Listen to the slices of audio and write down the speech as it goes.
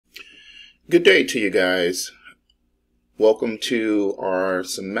Good day to you guys. Welcome to our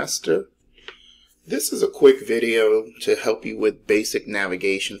semester. This is a quick video to help you with basic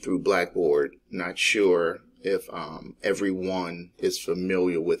navigation through Blackboard. Not sure if everyone is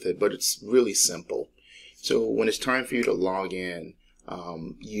familiar with it, but it's really simple. So when it's time for you to log in,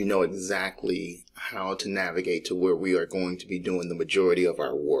 you know exactly how to navigate to where we are going to be doing the majority of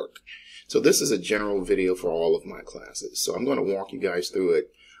our work. So this is a general video for all of my classes. So I'm going to walk you guys through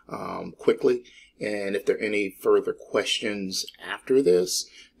it quickly, and if there are any further questions after this,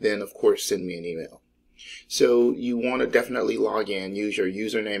 then of course send me an email. So you want to definitely log in, use your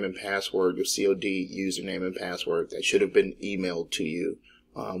username and password, your COD username and password that should have been emailed to you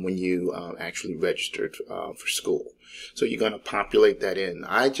when you actually registered for school. So you're going to populate that in.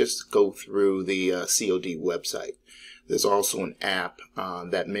 I just go through the COD website. There's also an app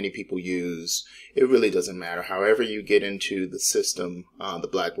that many people use. It really doesn't matter. However you get into the system, the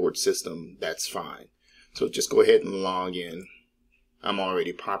Blackboard system, that's fine. So just go ahead and log in. I'm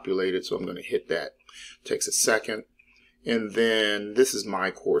already populated, so I'm going to hit that. Takes a second. And then this is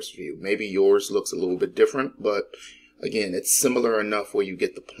my course view. Maybe yours looks a little bit different, but again, it's similar enough where you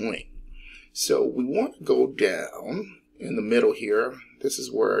get the point. So we want to go down in the middle here. This is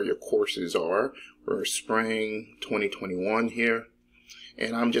where your courses are. For spring 2021 here,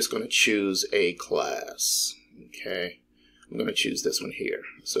 and I'm just going to choose a class. Okay, I'm going to choose this one here.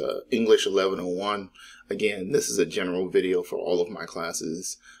 It's English 1101. Again, this is a general video for all of my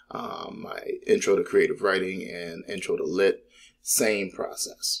classes. My intro to creative writing and intro to lit, same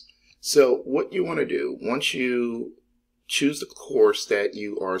process. So what you want to do, once you choose the course that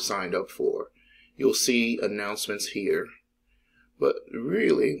you are signed up for, you'll see announcements here. But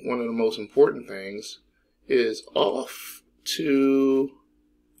really, one of the most important things is off to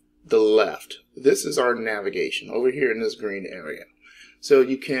the left. This is our navigation over here in this green area. So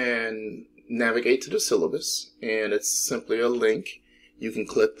you can navigate to the syllabus, and it's simply a link. You can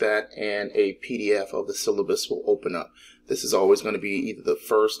click that and a PDF of the syllabus will open up. This is always going to be either the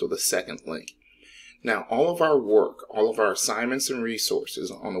first or the second link. Now, all of our work, all of our assignments and resources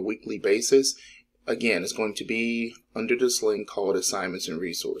on a weekly basis, again, it's going to be under this link called Assignments and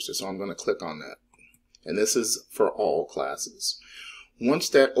Resources. So I'm going to click on that. And this is for all classes. Once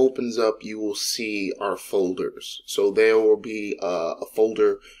that opens up, you will see our folders. So there will be a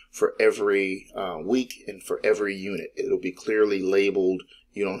folder for every week and for every unit. It'll be clearly labeled.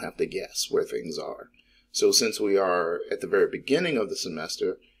 You don't have to guess where things are. So since we are at the very beginning of the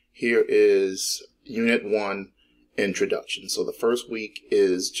semester, here is Unit 1. Introduction. So the first week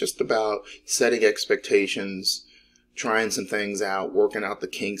is just about setting expectations, trying some things out, working out the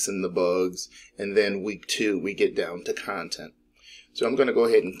kinks and the bugs, and then week 2 we get down to content. So I'm going to go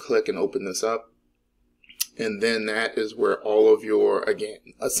ahead and click and open this up, and then that is where all of your, again,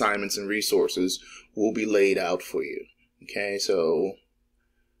 assignments and resources will be laid out for you. Okay, so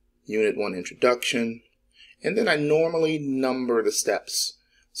Unit 1 Introduction, and then I normally number the steps.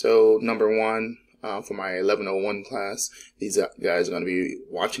 So number 1, for my 1101 class, these guys are going to be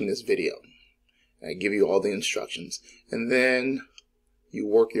watching this video. I give you all the instructions, and then you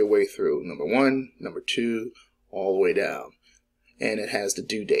work your way through number 1, number 2, all the way down, and it has the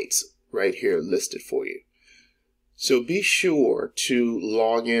due dates right here listed for you. So be sure to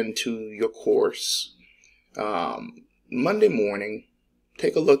log into your course Monday morning.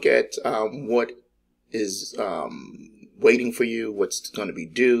 Take a look at what is waiting for you, what's going to be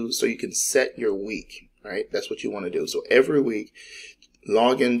due, so you can set your week, right? That's what you want to do. So every week,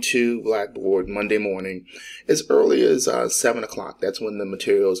 log into Blackboard Monday morning as early as 7 o'clock. That's when the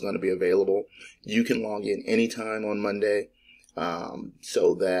material is going to be available. You can log in anytime on Monday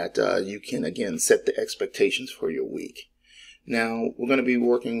so that you can, again, set the expectations for your week. Now, we're going to be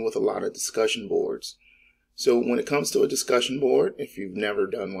working with a lot of discussion boards. So when it comes to a discussion board, if you've never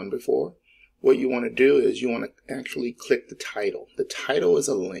done one before, what you want to do is you want to actually click the title. The title is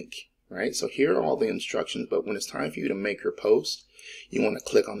a link, right? So here are all the instructions, but when it's time for you to make your post, you want to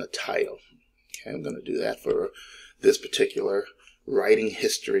click on the title. Okay, I'm going to do that for this particular Writing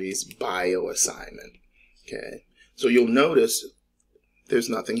History's bio assignment. Okay, so you'll notice there's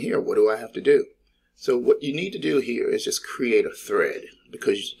nothing here. What do I have to do? So what you need to do here is just create a thread,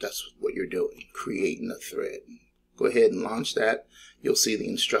 because that's what you're doing, creating a thread. Go ahead and launch that. You'll see the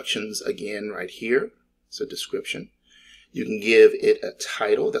instructions again right here. It's a description. You can give it a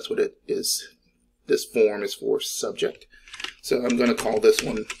title. That's what it is. This form is for subject. So I'm going to call this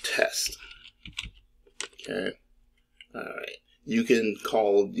one test. Okay. All right. You can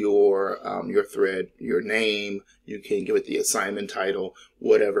call your thread your name. You can give it the assignment title,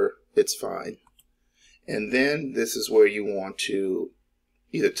 whatever. It's fine. And then this is where you want to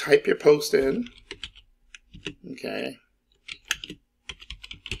either type your post in, okay,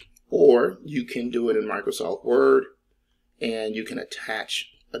 or you can do it in Microsoft Word, and you can attach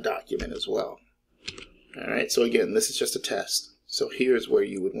a document as well. All right, so again, this is just a test. So here's where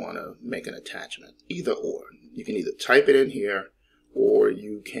you would want to make an attachment, either or. You can either type it in here, or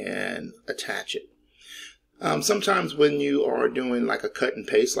you can attach it. Sometimes when you are doing like a cut and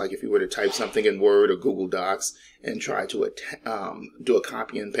paste, like if you were to type something in Word or Google Docs and try to do a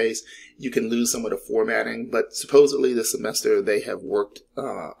copy and paste, you can lose some of the formatting. But supposedly this semester they have worked,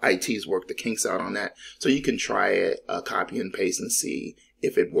 IT's worked the kinks out on that. So you can try it, copy and paste, and see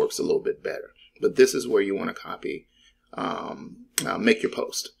if it works a little bit better. But this is where you want to copy, make your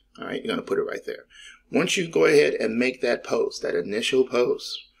post. All right, you're going to put it right there. Once you go ahead and make that post, that initial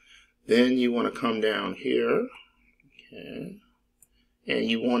post, then you want to come down here, okay, and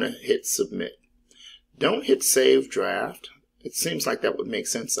you want to hit submit. Don't hit save draft. It seems like that would make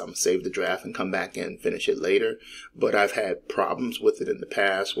sense. I'm going to save the draft and come back and finish it later. But I've had problems with it in the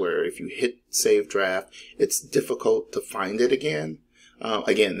past where if you hit save draft, it's difficult to find it again.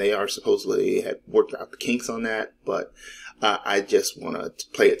 Again, they are supposedly have worked out the kinks on that, but I just want to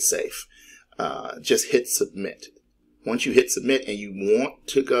play it safe. Just hit submit. Once you hit submit and you want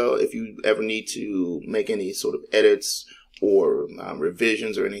to go, if you ever need to make any sort of edits or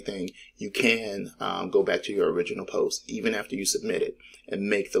revisions or anything, you can go back to your original post even after you submit it and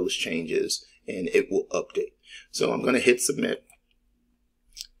make those changes, and it will update. So I'm going to hit submit.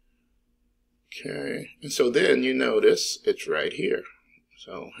 Okay, and so then you notice it's right here.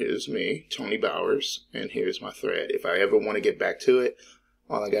 So here's me, Tony Bowers, and here's my thread. If I ever want to get back to it,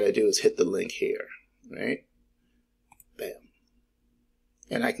 all I got to do is hit the link here, right? Bam.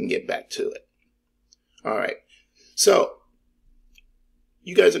 And I can get back to it. All right. So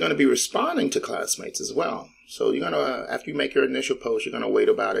you guys are going to be responding to classmates as well. So you're going to, after you make your initial post, you're going to wait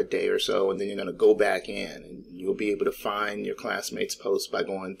about a day or so, and then you're going to go back in, and you'll be able to find your classmates' post by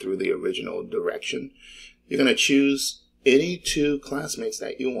going through the original direction. You're going to choose any two classmates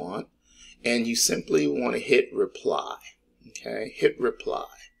that you want, and you simply want to hit reply. Okay, hit reply.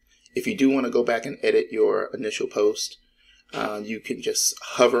 If you do want to go back and edit your initial post, you can just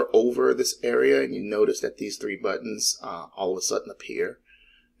hover over this area, and you notice that these three buttons all of a sudden appear.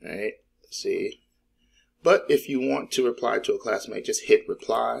 All right, let's see. But if you want to reply to a classmate, just hit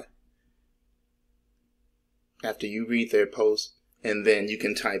reply after you read their post, and then you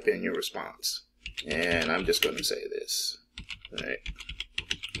can type in your response. And I'm just going to say this, right?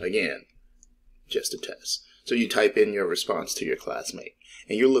 Again, just a test. So you type in your response to your classmate,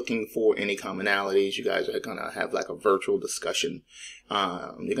 and you're looking for any commonalities. You guys are going to have like a virtual discussion.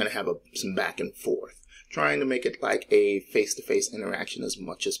 You're going to have some back and forth, trying to make it like a face-to-face interaction as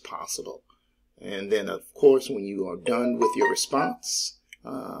much as possible. And then, of course, when you are done with your response,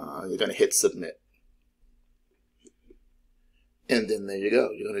 you're going to hit submit. And then there you go.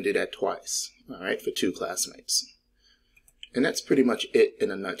 You're going to do that twice, all right, for two classmates. And that's pretty much it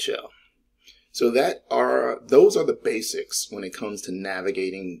in a nutshell. So those are the basics when it comes to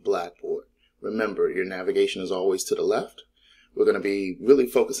navigating Blackboard. Remember, your navigation is always to the left. We're going to be really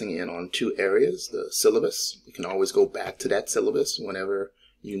focusing in on two areas, the syllabus. You can always go back to that syllabus whenever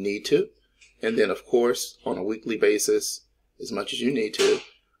you need to. And then, of course, on a weekly basis, as much as you need to,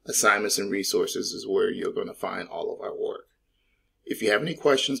 assignments and resources is where you're going to find all of our work. If you have any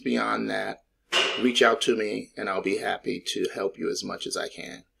questions beyond that, reach out to me, and I'll be happy to help you as much as I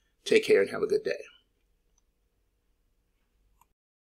can. Take care and have a good day.